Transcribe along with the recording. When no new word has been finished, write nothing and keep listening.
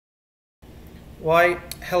Why,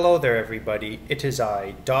 hello there everybody. It is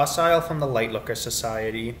I, Docile from the Lightlooker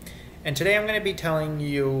Society, and today I'm going to be telling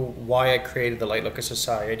you why I created the Lightlooker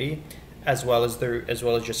Society, as well as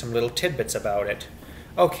just some little tidbits about it.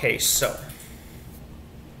 Okay, so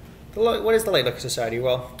what is the Lightlooker Society?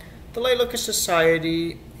 Well, the Lightlooker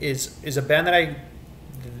Society is a band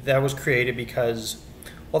that was created because,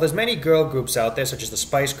 well, there's many girl groups out there, such as the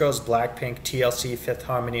Spice Girls, Blackpink, TLC, Fifth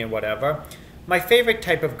Harmony, and whatever. My favorite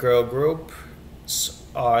type of girl group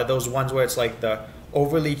are those ones where it's like the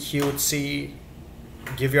overly cutesy,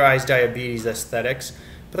 give your eyes diabetes aesthetics.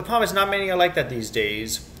 But the problem is not many are like that these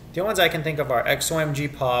days. The only ones I can think of are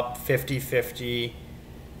XOMG Pop, 50/50,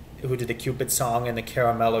 who did the Cupid song, and the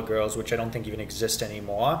Caramello Girls, which I don't think even exist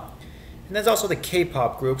anymore. And there's also the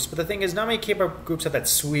K-pop groups, but the thing is not many K-pop groups have that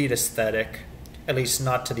sweet aesthetic, at least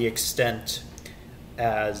not to the extent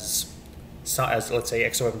as let's say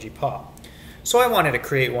XOMG Pop. So I wanted to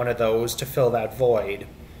create one of those to fill that void.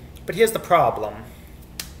 But here's the problem.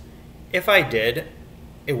 If I did,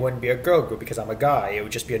 it wouldn't be a girl group because I'm a guy. It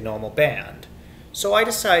would just be a normal band. So I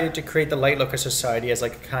decided to create the Lightlooker Society as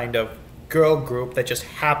like a kind of girl group that just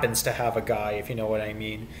happens to have a guy, if you know what I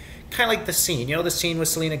mean. Kind of like The Scene. You know The Scene with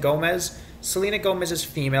Selena Gomez? Selena Gomez is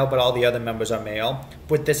female, but all the other members are male.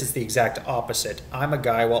 But this is the exact opposite. I'm a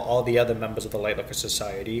guy while all the other members of the Lightlooker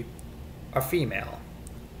Society are female.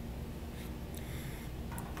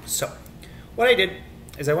 So, what I did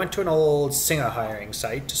is I went to an old singer hiring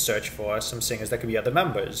site to search for some singers that could be other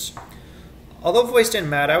members. Although voice didn't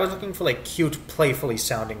matter, I was looking for like cute, playfully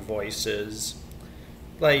sounding voices.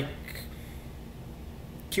 Like,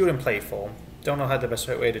 cute and playful. Don't know how the best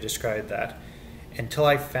way to describe that. Until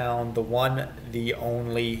I found the one, the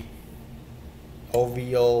only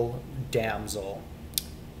Ovial Damsel.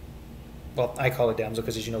 Well, I call it Damsel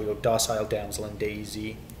because as you know we go Docile, Damsel, and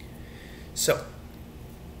Daisy. So,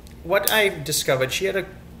 what I discovered, she had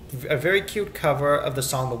a very cute cover of the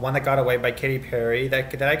song The One That Got Away by Katy Perry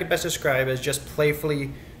that I could best describe as just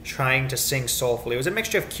playfully trying to sing soulfully. It was a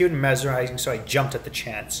mixture of cute and mesmerizing, so I jumped at the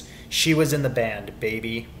chance. She was in the band,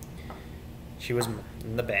 baby. She was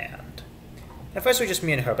in the band. At first it was just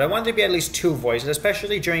me and her, but I wanted to be at least two voices,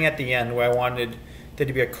 especially during at the end where I wanted there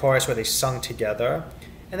to be a chorus where they sung together.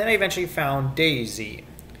 And then I eventually found Daisy.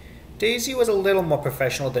 Daisy was a little more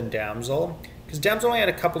professional than Damsel, because Damsel only had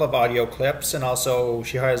a couple of audio clips, and also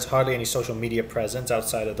she has hardly any social media presence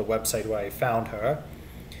outside of the website where I found her.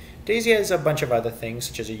 Daisy has a bunch of other things,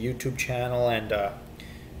 such as a YouTube channel and a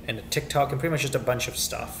TikTok, and pretty much just a bunch of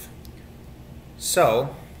stuff.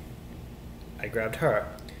 So, I grabbed her.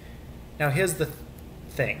 Now here's the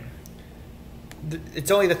thing.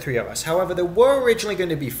 It's only the three of us. However, there were originally going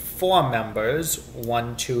to be 4 members,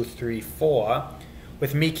 1, 2, 3, 4,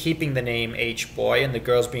 with me keeping the name H-Boy and the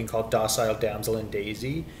girls being called Docile, Damsel, and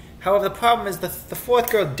Daisy. However, the problem is the 4th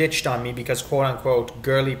girl ditched on me because quote-unquote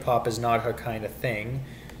girly pop is not her kind of thing.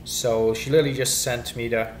 So she literally just sent me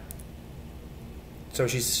to... So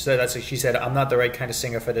she said, I'm not the right kind of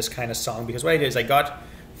singer for this kind of song, because what I did is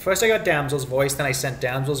first I got Damsel's voice, then I sent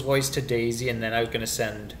Damsel's voice to Daisy, and then I was going to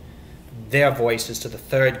send their voices to the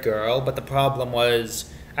 3rd girl. But the problem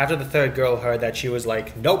was, after the 3rd girl heard that, she was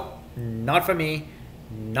like, nope, not for me.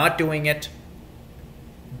 Not doing it.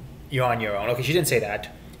 You're on your own. Okay, she didn't say that.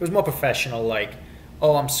 It was more professional, like,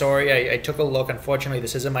 oh, I'm sorry, I took a look. Unfortunately,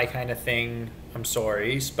 this isn't my kind of thing. I'm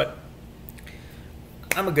sorry. But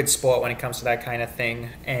I'm a good sport when it comes to that kind of thing,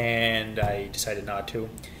 and I decided not to.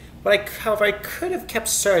 However, I could have kept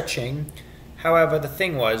searching. However, the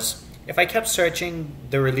thing was, if I kept searching,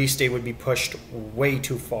 the release date would be pushed way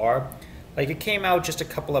too far. Like, it came out just a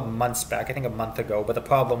couple of months back, I think a month ago, but the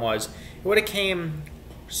problem was, it would have came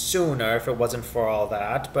sooner if it wasn't for all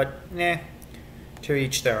that, but to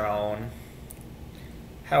each their own.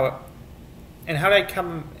 So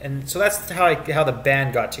that's how the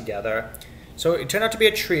band got together. So it turned out to be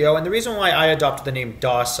a trio, and the reason why I adopted the name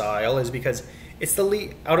Docile is because it's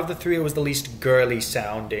out of the 3, it was the least girly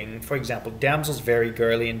sounding. For example, Damsel's very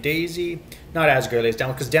girly, and Daisy, not as girly as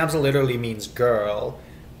Damsel, because Damsel literally means girl,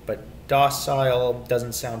 but Docile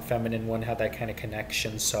doesn't sound feminine, wouldn't have that kind of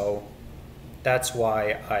connection, so that's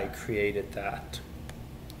why I created that.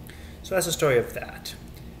 So that's the story of that.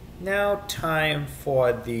 Now time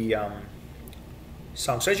for the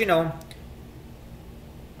song. So as you know,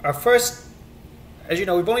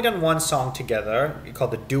 we've only done one song together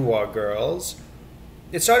called the Do-Or Girls.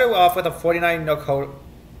 It started off with a 49-note code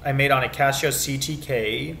I made on a Casio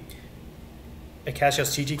CTK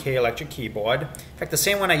electric keyboard. In fact, the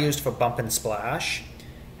same one I used for Bump and Splash.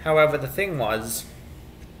 However, the thing was,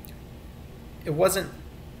 it wasn't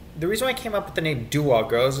the reason why I came up with the name Do-All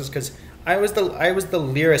Girls is because I was the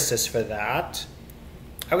lyricist for that.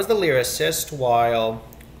 I was the lyricist while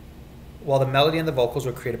the melody and the vocals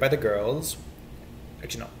were created by the girls.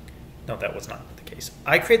 Actually, no, that was not the case.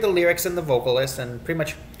 I create the lyrics and the vocalist, and pretty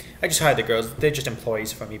much I just hired the girls. They're just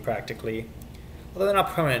employees for me practically. Although they're not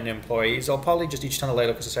permanent employees, I'll probably just each time the Light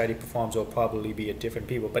Local Society performs, will probably be at different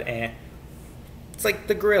people. But it's like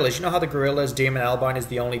the Gorillaz. You know how the Gorillaz, Damon Albarn is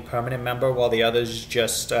the only permanent member, while the others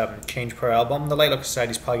just change per album. The Light Local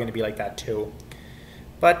Society is probably going to be like that too.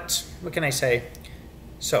 But what can I say?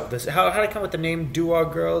 So how did I come up with the name Do Our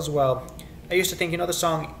Girls? Well, I used to think, the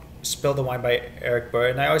song Spill the Wine by Eric Burr,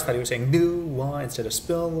 and I always thought he was saying Do Wine instead of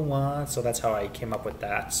Spill the Wine, so that's how I came up with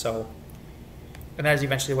that. So, and that is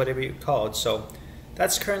eventually what it would be called. So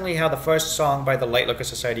that's currently how the first song by the Light Local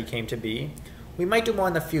Society came to be. We might do more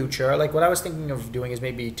in the future. Like what I was thinking of doing is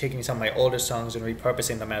maybe taking some of my older songs and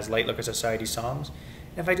repurposing them as Light Local Society songs.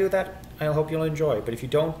 And if I do that, I hope you'll enjoy. But if you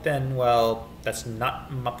don't, then, well, that's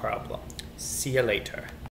not my problem. See you later.